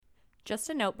Just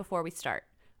a note before we start.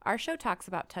 Our show talks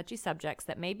about touchy subjects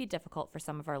that may be difficult for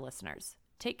some of our listeners.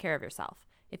 Take care of yourself.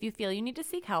 If you feel you need to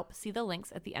seek help, see the links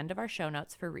at the end of our show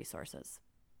notes for resources.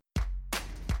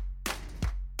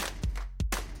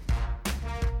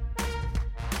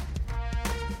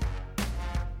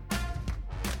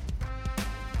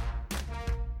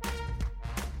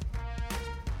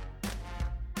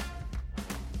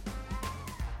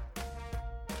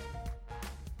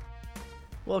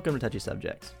 Welcome to Touchy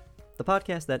Subjects, the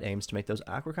podcast that aims to make those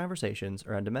awkward conversations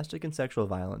around domestic and sexual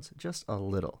violence just a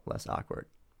little less awkward.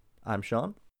 I'm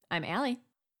Sean. I'm Allie.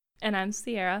 And I'm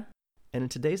Sierra. And in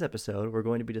today's episode, we're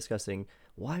going to be discussing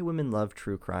why women love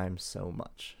true crime so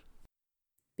much.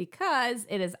 Because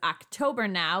it is October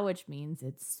now, which means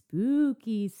it's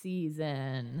spooky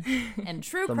season. And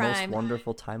true the crime. The most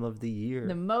wonderful time of the year.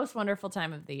 The most wonderful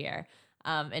time of the year.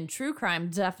 And true crime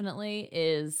definitely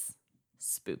is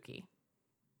spooky.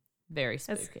 Very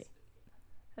spooky.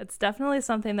 It's definitely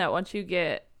something that once you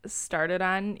get started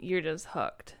on, you're just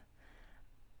hooked.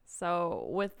 So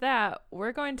with that,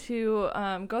 we're going to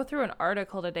go through an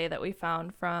article today that we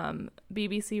found from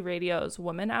BBC Radio's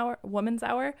Women's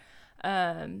Hour.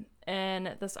 And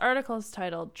this article is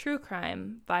titled True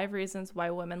Crime, 5 Reasons Why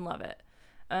Women Love It.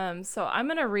 So I'm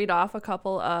going to read off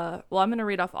I'm going to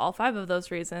read off all 5 of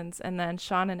those reasons, and then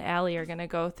Sean and Allie are going to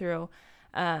go through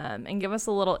and give us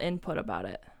a little input about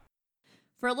it.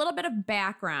 For a little bit of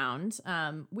background,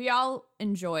 we all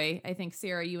enjoy, I think,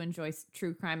 Sarah, you enjoy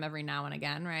true crime every now and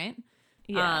again, right?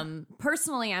 Yeah.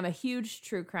 Personally, I'm a huge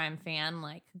true crime fan.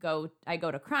 I go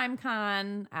to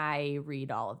CrimeCon, I read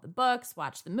all of the books,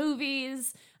 watch the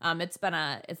movies. It's been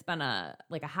a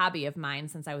hobby of mine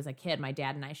since I was a kid. My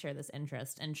dad and I share this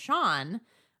interest. And Sean,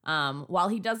 while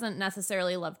he doesn't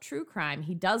necessarily love true crime,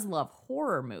 he does love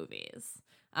horror movies.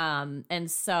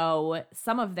 And so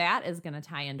some of that is going to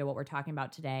tie into what we're talking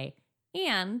about today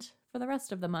and for the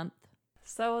rest of the month.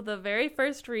 So the very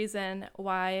first reason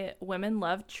why women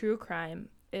love true crime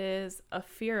is a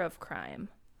fear of crime.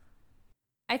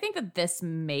 I think that this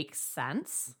makes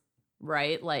sense,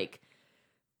 right? Like,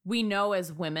 we know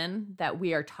as women that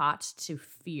we are taught to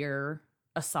fear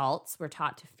assaults. We're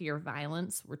taught to fear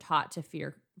violence. We're taught to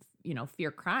fear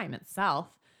crime itself.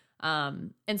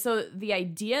 And so the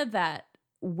idea that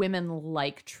women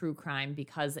like true crime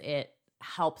because it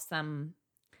helps them,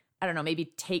 I don't know, maybe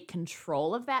take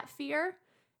control of that fear.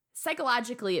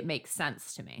 Psychologically, it makes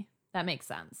sense to me. That makes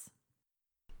sense.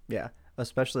 Yeah,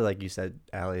 especially like you said,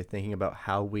 Allie, thinking about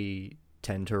how we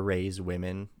tend to raise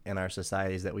women in our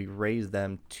societies, that we raise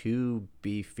them to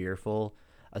be fearful,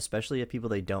 especially of people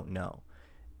they don't know.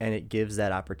 And it gives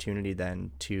that opportunity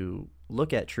then to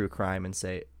look at true crime and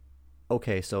say,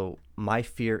 okay, so my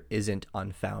fear isn't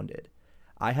unfounded.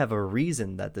 I have a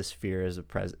reason that this fear is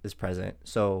present.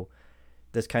 So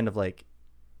this kind of it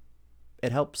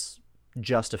helps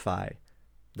justify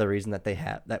the reason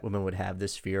that women would have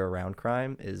this fear around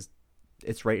crime.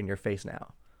 It's right in your face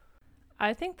now.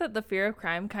 I think that the fear of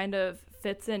crime kind of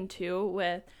fits in too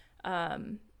with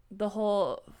the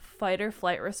whole fight or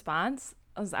flight response.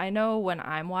 As I know when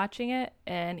I'm watching it,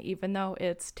 and even though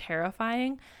it's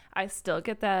terrifying, I still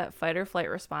get that fight or flight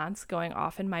response going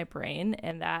off in my brain,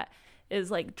 and that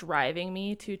is driving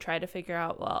me to try to figure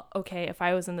out, well, okay, if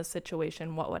I was in this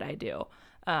situation, what would I do?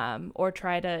 Or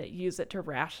try to use it to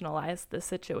rationalize the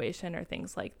situation or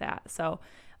things like that. So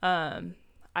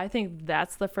I think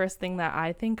that's the first thing that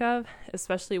I think of,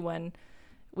 especially when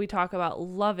we talk about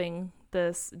loving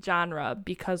this genre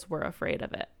because we're afraid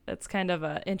of it. It's kind of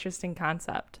an interesting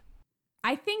concept.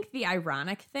 I think the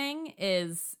ironic thing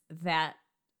is that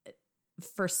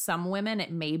for some women,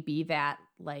 it may be that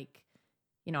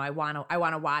I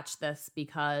want to watch this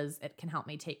because it can help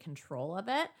me take control of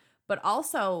it. But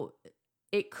also,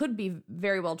 it could be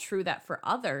very well true that for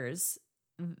others,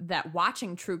 that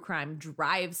watching true crime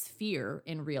drives fear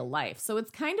in real life. So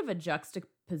it's kind of a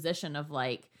juxtaposition of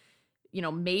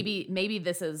maybe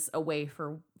this is a way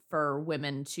for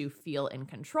women to feel in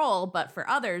control, but for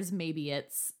others, maybe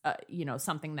it's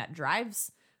something that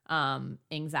drives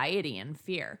anxiety and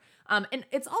fear. And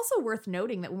it's also worth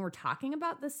noting that when we're talking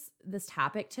about this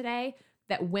topic today,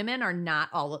 that women are not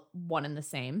all one and the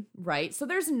same, right? So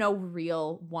there's no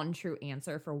real one true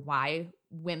answer for why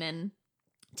women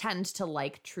tend to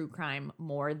like true crime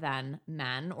more than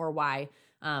men, or why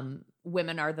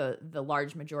women are the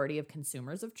large majority of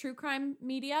consumers of true crime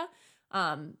media.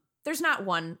 There's not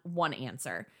one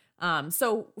answer.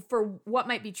 So for what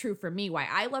might be true for me, why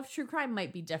I love true crime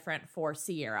might be different for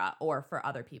Sierra or for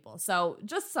other people. So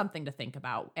just something to think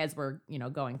about as we're,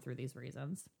 going through these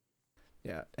reasons.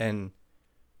 Yeah. And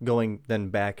going then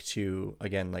back to,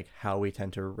 again, like how we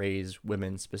tend to raise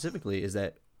women specifically is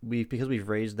that because we've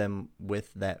raised them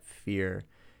with that fear,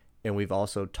 and we've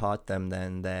also taught them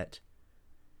then that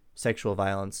sexual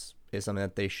violence is something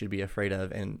that they should be afraid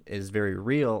of and is very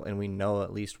real, and we know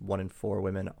at least 1 in 4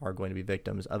 women are going to be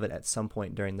victims of it at some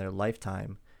point during their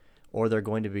lifetime, or they're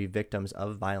going to be victims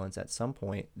of violence at some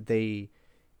point.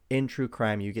 In true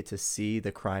crime, you get to see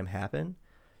the crime happen,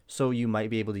 so you might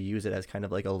be able to use it as kind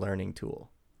of like a learning tool.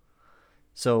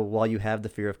 So while you have the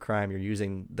fear of crime, you're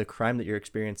using the crime that you're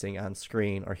experiencing on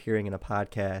screen or hearing in a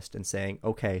podcast and saying,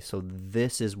 okay, so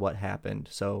this is what happened.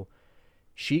 So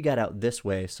she got out this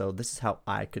way, so this is how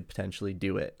I could potentially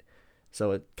do it.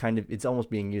 So it's almost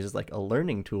being used as like a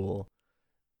learning tool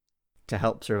to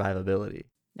help survivability.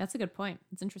 That's a good point.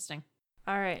 It's interesting.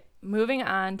 All right, moving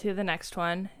on to the next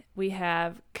one. We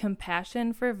have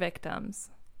compassion for victims.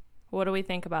 What do we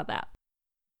think about that?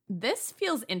 This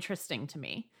feels interesting to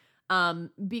me,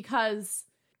 because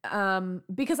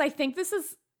I think this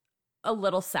is a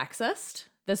little sexist,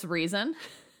 this reason.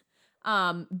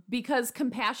 Because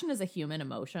compassion is a human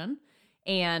emotion,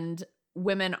 and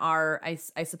women are,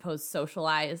 I suppose,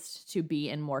 socialized to be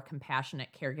in more compassionate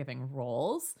caregiving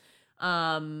roles.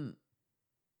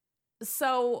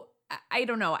 So I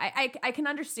don't know. I can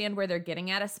understand where they're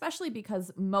getting at, especially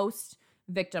because most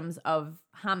victims of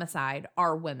homicide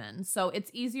are women. So it's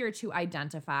easier to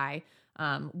identify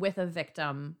with a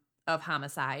victim of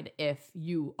homicide if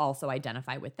you also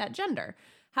identify with that gender.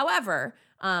 However,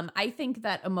 I think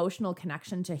that emotional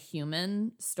connection to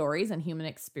human stories and human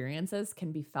experiences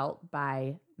can be felt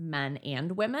by men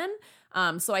and women.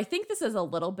 So I think this is a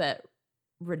little bit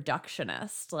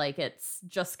reductionist. Like, it's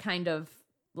just kind of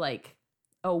like,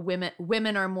 oh,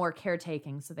 women are more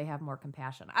caretaking, so they have more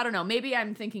compassion. I don't know. Maybe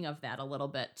I'm thinking of that a little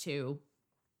bit too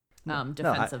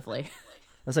defensively.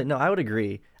 I would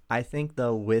agree. I think,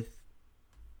 though, with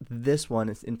this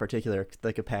one in particular,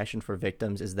 the compassion for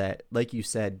victims is that, like you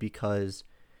said, because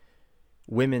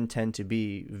women tend to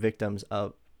be victims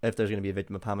of, if there's going to be a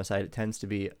victim of homicide, it tends to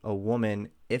be a woman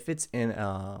if it's in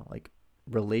a like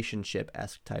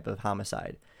relationship-esque type of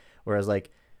homicide. Whereas like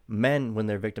men, when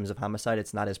they're victims of homicide,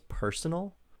 it's not as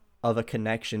personal of a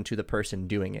connection to the person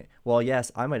doing it. Well,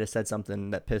 yes, I might have said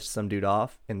something that pissed some dude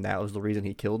off, and that was the reason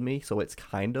he killed me, so it's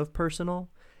kind of personal.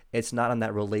 It's not on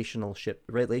that relationship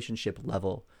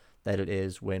level that it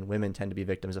is when women tend to be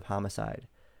victims of homicide.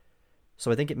 So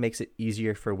I think it makes it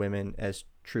easier for women as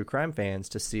true crime fans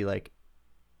to see like,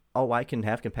 oh, I can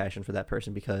have compassion for that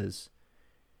person because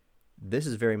this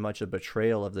is very much a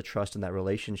betrayal of the trust in that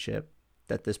relationship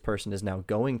that this person is now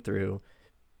going through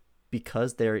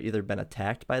because they're either been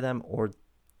attacked by them or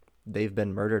they've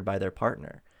been murdered by their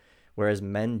partner. Whereas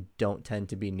men don't tend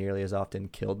to be nearly as often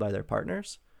killed by their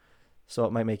partners. So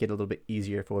it might make it a little bit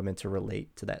easier for women to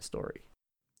relate to that story.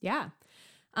 Yeah.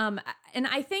 And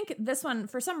I think this one,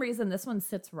 for some reason, this one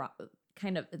sits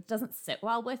it doesn't sit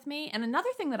well with me. And another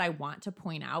thing that I want to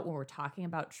point out when we're talking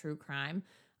about true crime,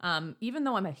 even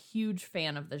though I'm a huge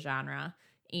fan of the genre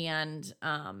and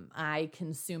I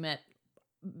consume it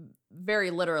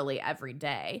very literally every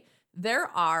day, there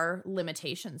are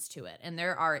limitations to it. And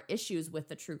there are issues with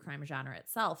the true crime genre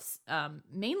itself.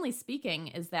 Mainly speaking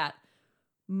is that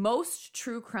most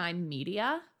true crime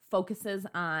media focuses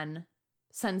on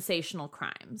sensational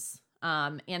crimes.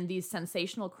 And these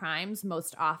sensational crimes,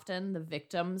 most often the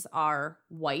victims are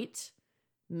white,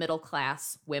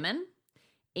 middle-class women,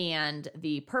 and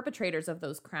the perpetrators of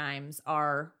those crimes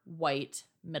are white,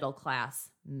 middle-class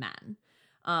men.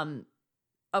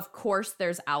 Of course,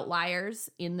 there's outliers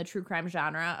in the true crime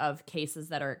genre of cases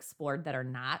that are explored that are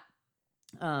not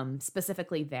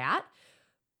specifically that.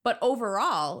 But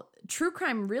overall, true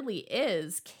crime really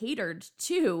is catered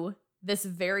to this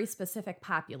very specific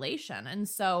population. And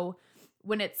so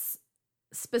when it's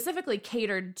specifically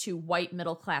catered to white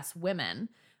middle-class women,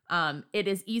 it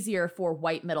is easier for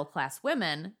white middle-class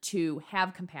women to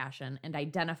have compassion and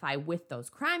identify with those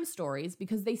crime stories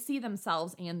because they see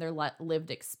themselves and their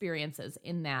lived experiences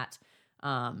in that,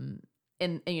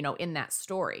 in that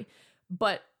story.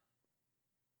 But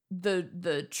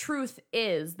the truth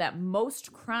is that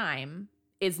most crime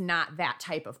is not that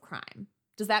type of crime.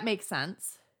 Does that make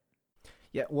sense?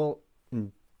 Yeah, well,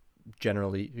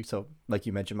 generally, so like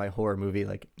you mentioned, my horror movie,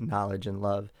 like Knowledge and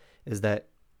Love, is that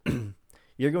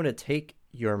you're going to take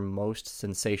your most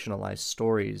sensationalized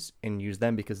stories and use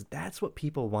them because that's what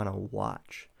people want to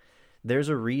watch. There's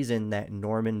a reason that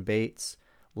Norman Bates,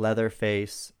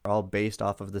 Leatherface are all based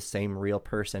off of the same real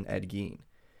person, Ed Gein.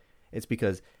 It's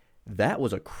because that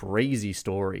was a crazy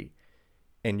story.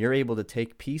 And you're able to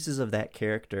take pieces of that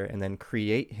character and then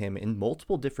create him in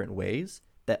multiple different ways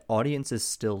that audiences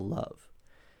still love.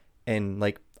 And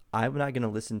like, I'm not going to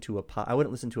listen to I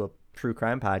wouldn't listen to a true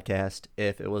crime podcast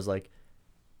if it was like,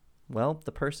 well,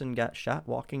 the person got shot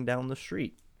walking down the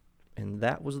street and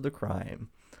that was the crime.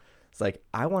 It's like,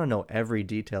 I want to know every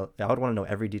detail. I would want to know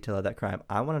every detail of that crime.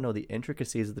 I want to know the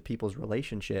intricacies of the people's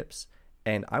relationships,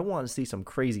 and I want to see some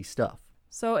crazy stuff.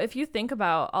 So if you think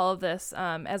about all of this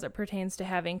as it pertains to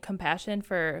having compassion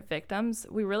for victims,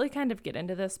 we really kind of get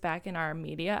into this back in our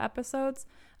media episodes,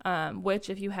 which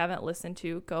if you haven't listened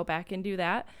to, go back and do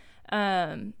that.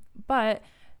 But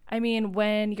I mean,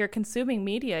 when you're consuming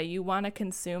media, you want to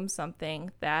consume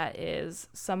something that is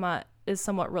somewhat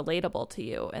relatable to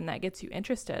you and that gets you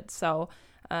interested. So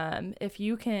if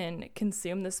you can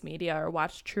consume this media or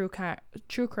watch true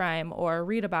crime or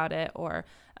read about it or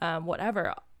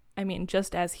whatever, I mean,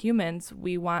 just as humans,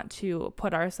 we want to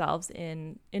put ourselves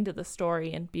into the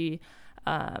story and be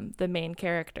the main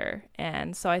character.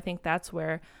 And so I think that's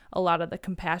where a lot of the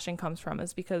compassion comes from,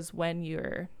 is because when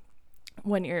you're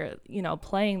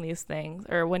playing these things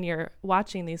or when you're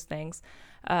watching these things,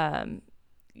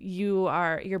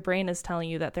 your brain is telling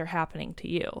you that they're happening to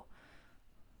you.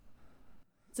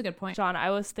 That's a good point. Sean,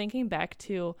 I was thinking back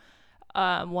to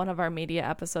one of our media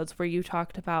episodes where you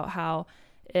talked about how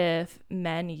if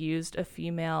men used a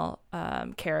female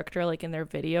character like in their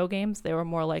video games, they were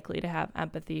more likely to have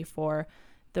empathy for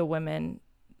the women,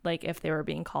 like if they were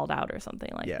being called out or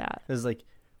something like that. It's like,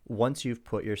 once you've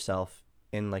put yourself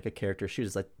in like a character's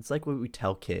shoes, it's like what we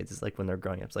tell kids. It's like when they're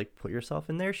growing up, it's like, put yourself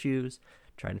in their shoes,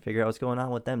 trying to figure out what's going on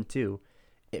with them too.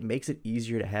 It makes it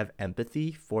easier to have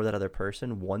empathy for that other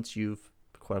person once you've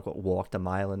quote unquote walked a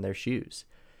mile in their shoes.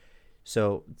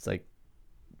 So it's like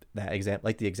that example,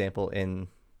 like the example in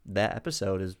that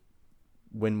episode is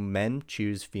when men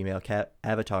choose female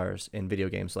avatars in video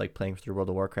games, like playing through World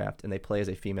of Warcraft, and they play as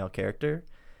a female character,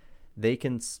 they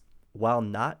can, while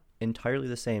not entirely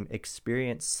the same,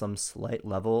 experience some slight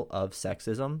level of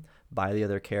sexism by the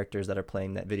other characters that are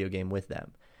playing that video game with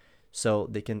them. So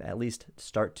they can at least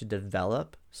start to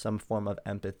develop some form of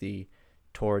empathy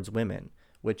towards women,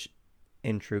 which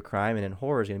in true crime and in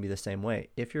horror is going to be the same way.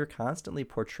 If you're constantly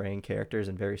portraying characters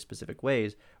in very specific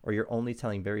ways, or you're only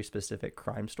telling very specific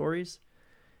crime stories,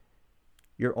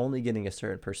 you're only getting a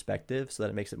certain perspective, so that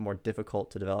it makes it more difficult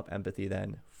to develop empathy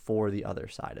then for the other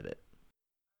side of it.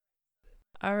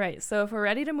 All right, so if we're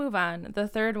ready to move on, the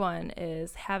third one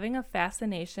is having a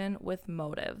fascination with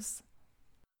motives.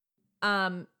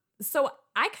 So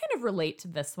I kind of relate to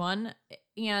this one,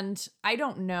 and I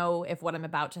don't know if what I'm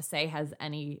about to say has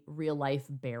any real life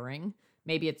bearing.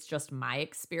 Maybe it's just my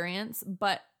experience,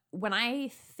 but when I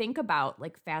think about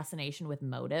like fascination with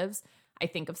motives, I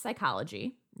think of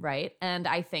psychology, right? And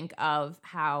I think of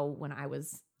how when I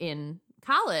was in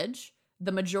college,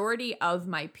 the majority of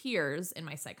my peers in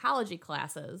my psychology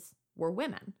classes were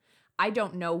women. I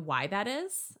don't know why that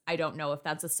is. I don't know if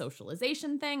that's a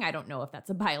socialization thing. I don't know if that's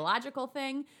a biological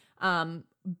thing.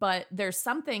 But there's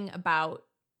something about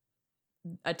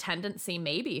a tendency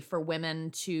maybe for women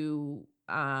to,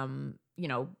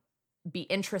 be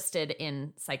interested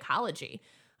in psychology.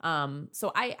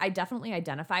 So I definitely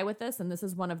identify with this. And this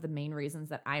is one of the main reasons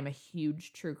that I'm a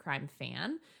huge true crime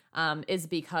fan, is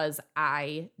because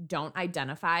I don't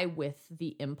identify with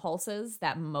the impulses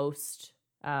that most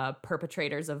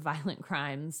perpetrators of violent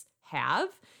crimes have.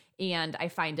 And I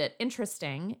find it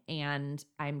interesting, and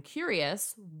I'm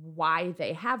curious why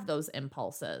they have those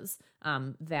impulses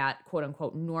that quote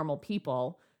unquote normal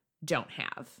people don't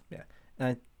have. Yeah. And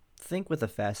I think with the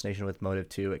fascination with motive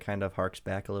too, it kind of harks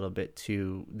back a little bit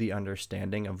to the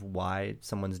understanding of why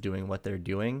someone's doing what they're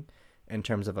doing in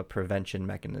terms of a prevention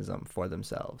mechanism for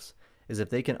themselves. Is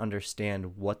if they can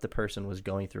understand what the person was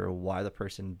going through or why the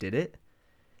person did it,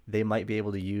 they might be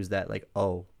able to use that, like,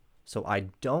 oh, so I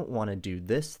don't want to do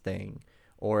this thing,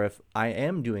 or if I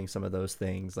am doing some of those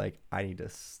things, like, I need to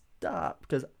stop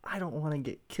because I don't want to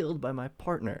get killed by my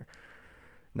partner.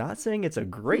 Not saying it's a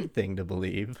great thing to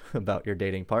believe about your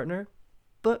dating partner,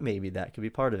 but maybe that could be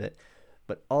part of it.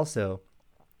 But also,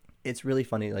 it's really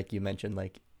funny, like you mentioned,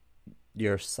 like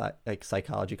your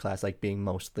psychology class, like being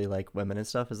mostly like women and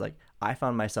stuff, is like, I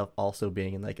found myself also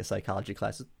being in like a psychology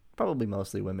class, probably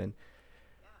mostly women.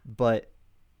 But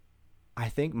I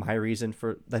think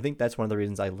that's one of the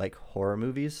reasons I like horror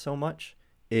movies so much,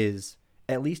 is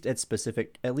at least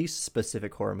specific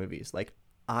horror movies. Like,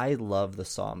 I love the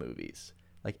Saw movies,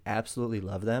 like absolutely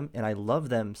love them. And I love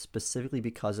them specifically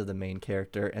because of the main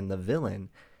character and the villain,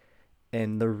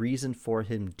 and the reason for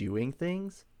him doing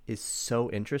things is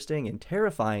so interesting and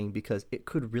terrifying because it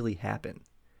could really happen.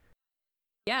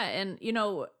 Yeah. And,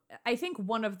 I think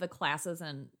one of the classes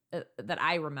that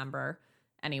I remember,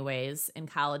 anyways, in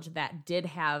college that did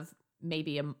have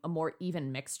maybe a more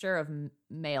even mixture of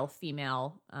male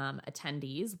female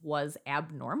attendees was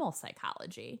abnormal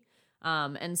psychology.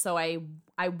 And so I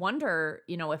wonder,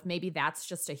 if maybe that's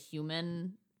just a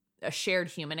shared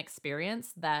human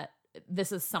experience, that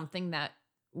this is something that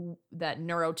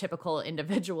neurotypical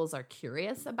individuals are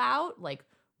curious about, like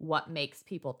what makes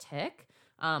people tick.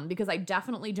 Because I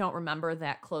definitely don't remember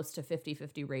that close to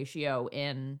 50-50 ratio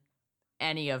in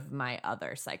any of my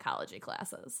other psychology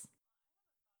classes.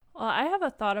 Well, I have a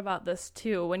thought about this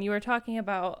too. When you were talking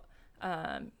about,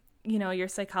 your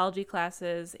psychology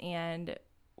classes and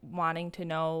wanting to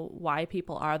know why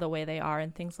people are the way they are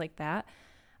and things like that,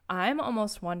 I'm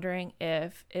almost wondering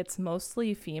if it's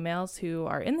mostly females who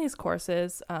are in these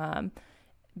courses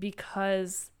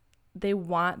because they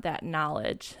want that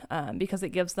knowledge, because it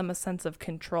gives them a sense of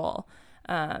control.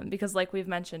 Because like we've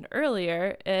mentioned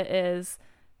earlier, it is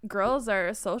girls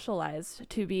are socialized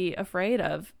to be afraid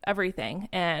of everything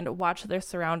and watch their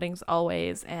surroundings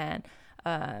always, and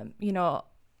all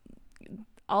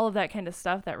of that kind of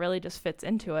stuff that really just fits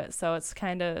into it. So it's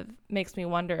kind of makes me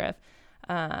wonder if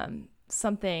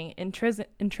something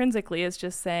intrinsically is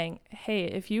just saying, hey,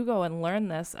 if you go and learn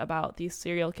this about these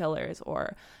serial killers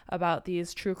or about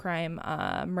these true crime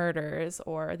murders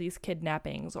or these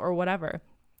kidnappings or whatever,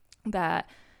 that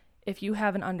if you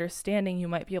have an understanding, you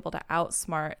might be able to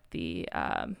outsmart the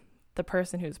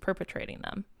person who's perpetrating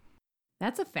them.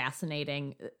 That's a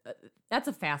fascinating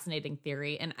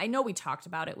theory. And I know we talked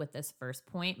about it with this first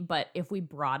point, but if we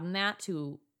broaden that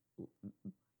to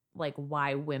like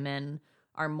why women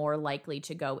are more likely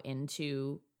to go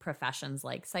into professions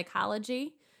like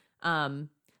psychology,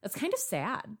 it's kind of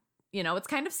sad. It's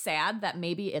kind of sad that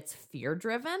maybe it's fear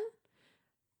driven.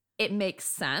 It makes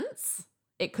sense.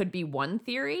 It could be one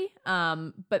theory.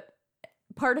 But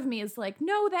part of me is like,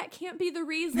 no, that can't be the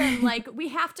reason. Like, we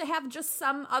have to have just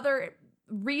some other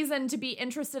reason to be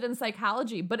interested in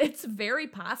psychology. But it's very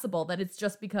possible that it's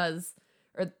just because,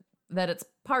 or that it's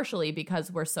partially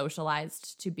because we're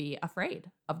socialized to be afraid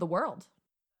of the world.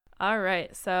 All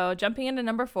right. So jumping into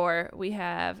number 4, we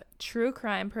have true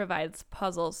crime provides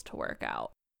puzzles to work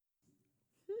out.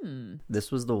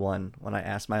 This was the one when I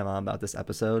asked my mom about this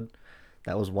episode.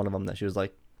 That was one of them that she was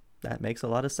like, that makes a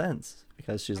lot of sense,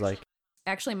 because she's like,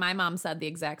 actually, my mom said the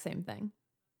exact same thing.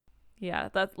 Yeah,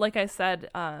 that, like I said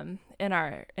in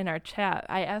our chat,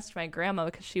 I asked my grandma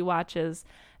because she watches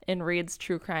and reads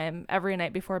true crime every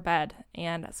night before bed.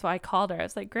 And so I called her. I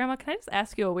was like, Grandma, can I just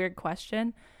ask you a weird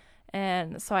question?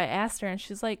 And so I asked her, and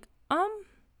she's like,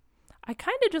 I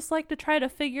kind of just like to try to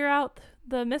figure out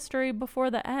the mystery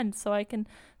before the end so I can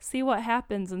see what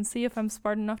happens and see if I'm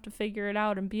smart enough to figure it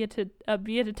out and be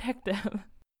a detective.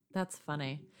 That's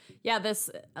funny. Yeah, this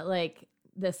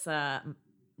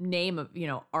name of,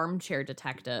 armchair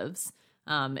detectives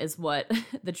is what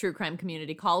the true crime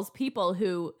community calls people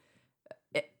who,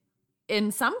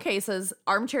 in some cases,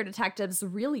 armchair detectives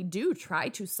really do try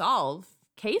to solve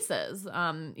cases,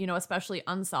 especially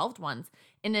unsolved ones.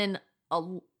 And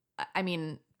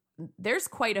there's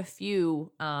quite a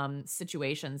few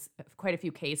situations, quite a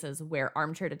few cases where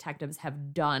armchair detectives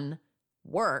have done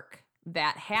work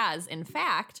that has, in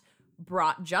fact,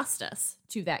 brought justice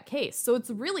to that case. So it's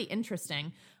really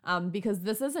interesting because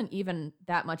this isn't even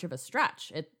that much of a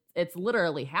stretch. It's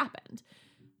literally happened.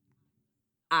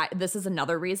 This is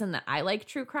another reason that I like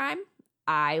true crime.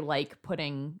 I like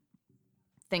putting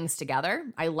things together.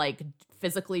 I like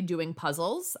physically doing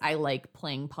puzzles. I like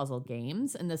playing puzzle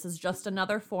games. And this is just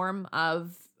another form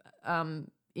of, a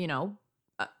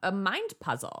mind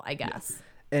puzzle, I guess.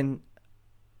 Yeah. And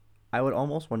I would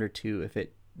almost wonder too if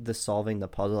the solving the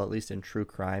puzzle, at least in true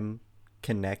crime,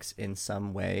 connects in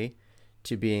some way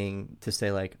to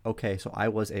say like, okay, so I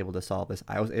was able to solve this.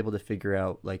 I was able to figure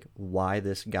out like why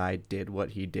this guy did what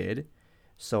he did.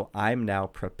 So I'm now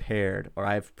prepared, or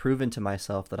I've proven to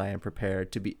myself that I am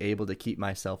prepared to be able to keep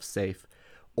myself safe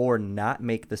or not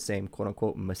make the same quote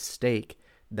unquote mistake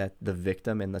that the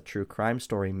victim in the true crime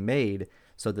story made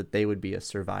so that they would be a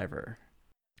survivor.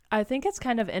 I think it's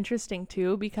kind of interesting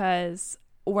too, because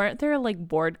weren't there like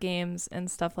board games and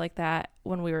stuff like that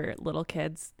when we were little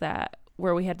kids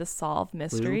where we had to solve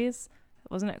mysteries? Clue?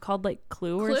 Wasn't it called like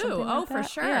Clue or something like that? For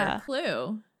sure. Yeah.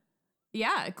 Clue.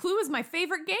 Yeah, Clue is my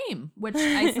favorite game, which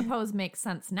I suppose makes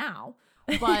sense now.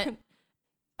 But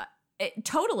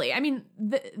totally. I mean,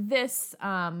 this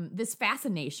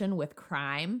fascination with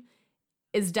crime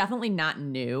is definitely not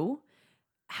new.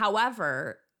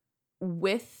 However,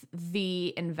 with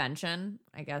the invention,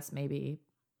 I guess maybe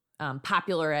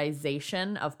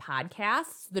popularization of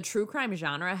podcasts, the true crime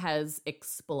genre has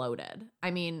exploded.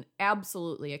 I mean,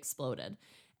 absolutely exploded.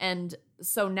 And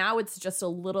so now it's just a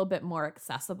little bit more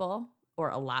accessible, or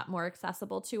a lot more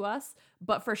accessible to us.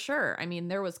 But for sure, I mean,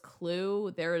 there was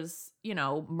Clue, there's, you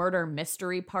know, murder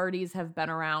mystery parties have been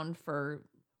around for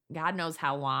God knows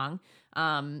how long.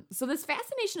 So this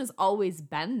fascination has always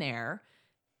been there.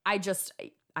 I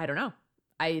don't know.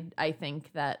 I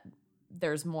think that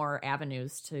there's more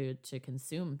avenues to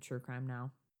consume true crime now.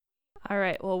 All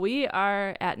right. Well, we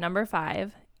are at number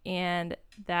 5, and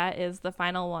that is the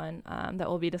final one that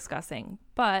we'll be discussing.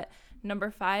 But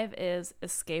number 5 is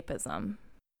escapism.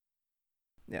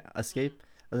 Yeah, I was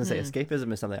gonna say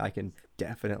escapism is something I can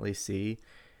definitely see.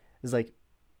 It's like,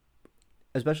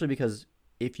 especially because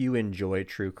if you enjoy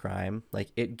true crime,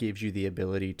 like it gives you the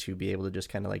ability to be able to just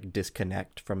kind of like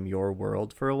disconnect from your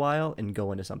world for a while and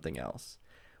go into something else,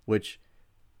 which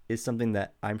is something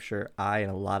that I'm sure I and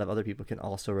a lot of other people can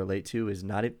also relate to. Is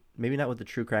not it, maybe not with the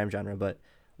true crime genre, but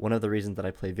one of the reasons that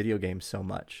I play video games so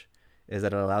much is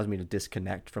that it allows me to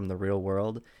disconnect from the real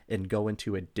world and go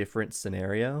into a different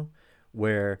scenario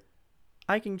where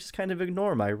I can just kind of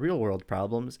ignore my real world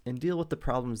problems and deal with the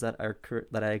problems that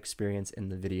I experience in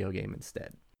the video game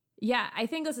instead. Yeah, I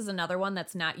think this is another one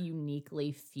that's not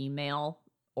uniquely female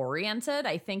oriented.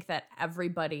 I think that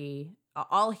everybody,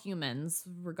 all humans,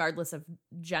 regardless of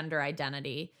gender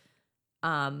identity,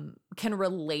 can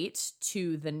relate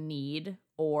to the need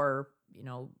or, you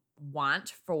know,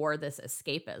 want for this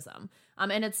escapism.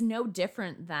 And it's no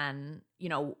different than, you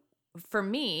know, for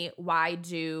me, why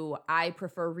do I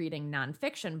prefer reading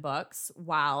nonfiction books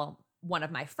while one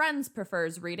of my friends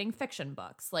prefers reading fiction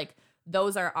books? Like,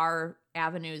 those are our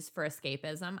avenues for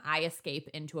escapism. I escape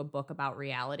into a book about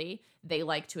reality. They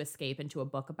like to escape into a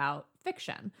book about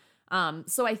fiction.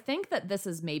 So I think that this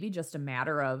is maybe just a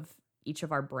matter of each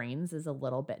of our brains is a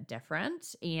little bit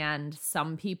different. And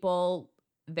some people,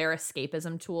 their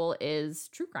escapism tool is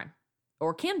true crime,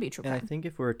 or can be true crime. And I think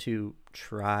if we're to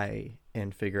try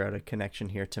and figure out a connection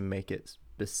here to make it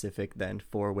specific then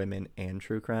for women and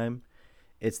true crime,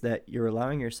 it's that you're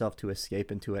allowing yourself to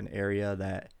escape into an area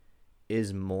that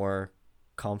is more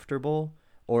comfortable,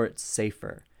 or it's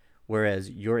safer. Whereas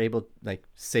you're able, like,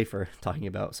 safer, talking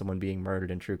about someone being murdered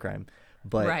in true crime,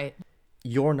 but right.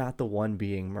 You're not the one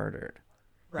being murdered.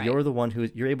 Right. You're the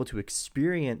one you're able to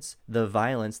experience the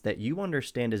violence that you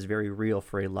understand is very real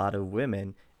for a lot of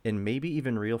women, and maybe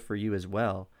even real for you as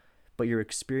well, but you're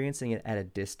experiencing it at a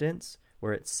distance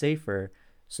where it's safer.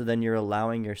 So then you're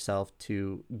allowing yourself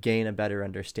to gain a better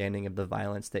understanding of the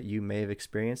violence that you may have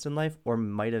experienced in life or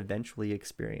might eventually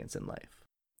experience in life.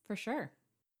 For sure.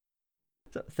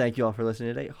 So thank you all for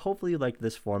listening today. Hopefully you liked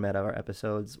this format of our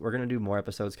episodes. We're going to do more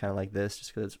episodes kind of like this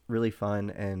just because it's really fun,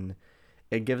 and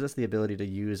it gives us the ability to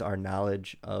use our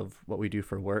knowledge of what we do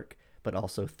for work, but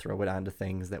also throw it onto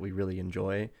things that we really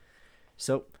enjoy.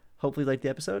 So hopefully you liked the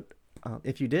episode.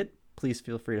 If you did, please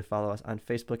feel free to follow us on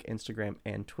Facebook, Instagram,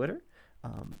 and Twitter.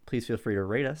 Please feel free to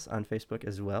rate us on Facebook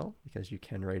as well, because you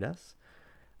can rate us,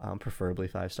 preferably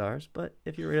 5 stars. But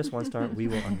if you rate us 1 star, we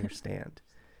will understand.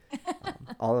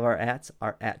 All of our ats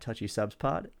are at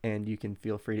TouchySubsPod, and you can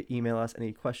feel free to email us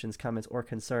any questions, comments, or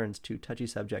concerns to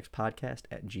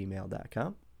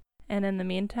touchysubjectspodcast@gmail.com. And in the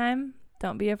meantime,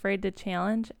 don't be afraid to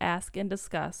challenge, ask, and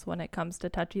discuss when it comes to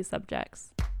touchy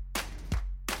subjects.